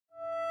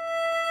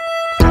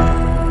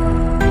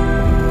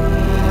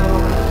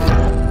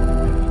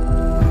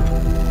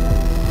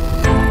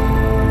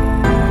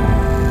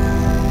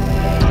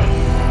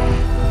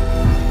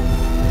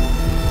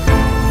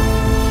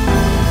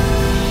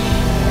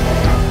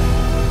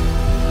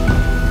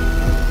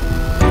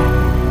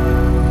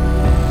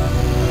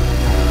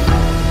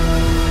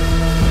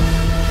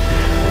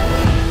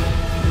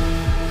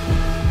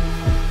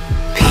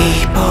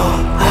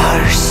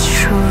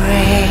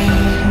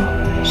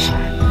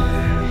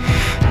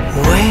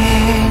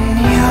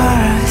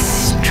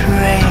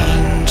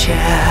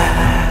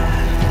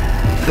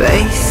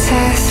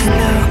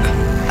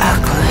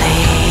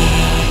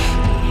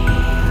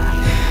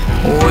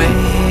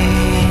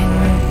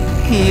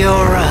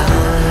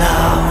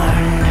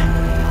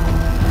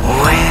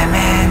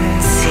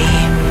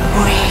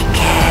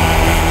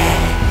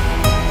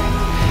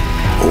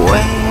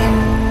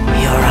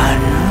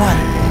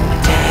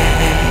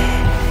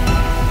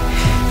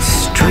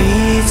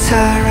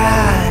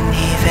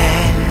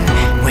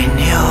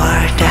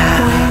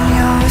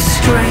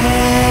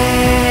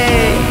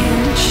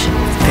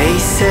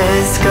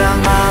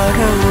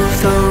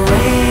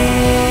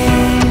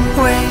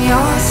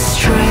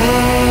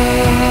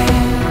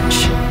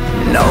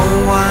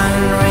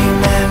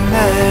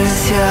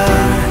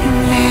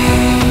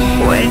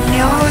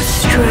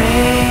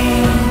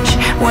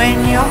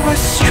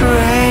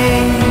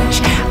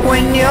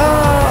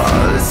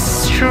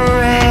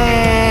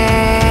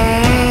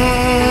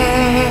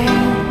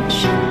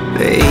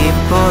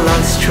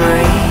are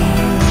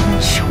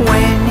strange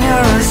when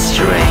you're a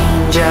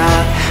stranger.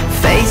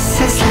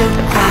 Faces look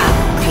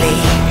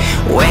ugly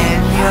when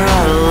you're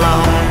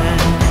alone.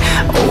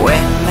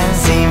 Women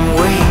seem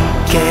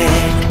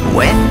wicked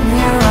when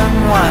you're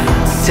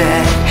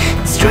unwanted.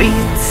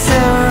 Streets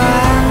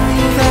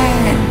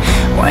arriving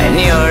when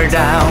you're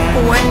down.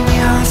 When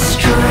you're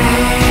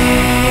strange,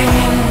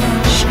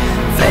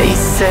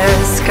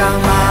 faces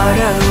come out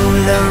of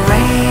the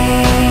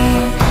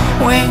rain.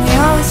 When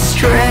you're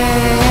strange,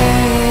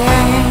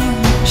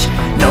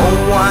 no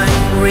one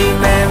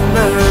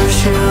remembers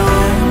your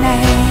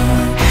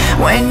name.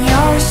 When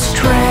you're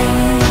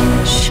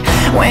strange,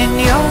 when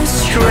you're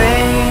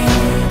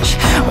strange,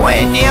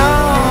 when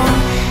you're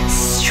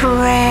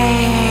strange.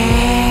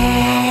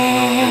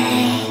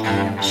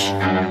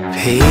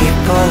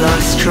 People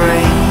are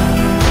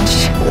strange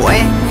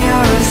when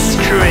you're a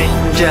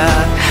stranger.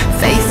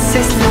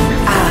 Faces look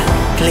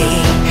ugly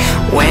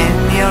when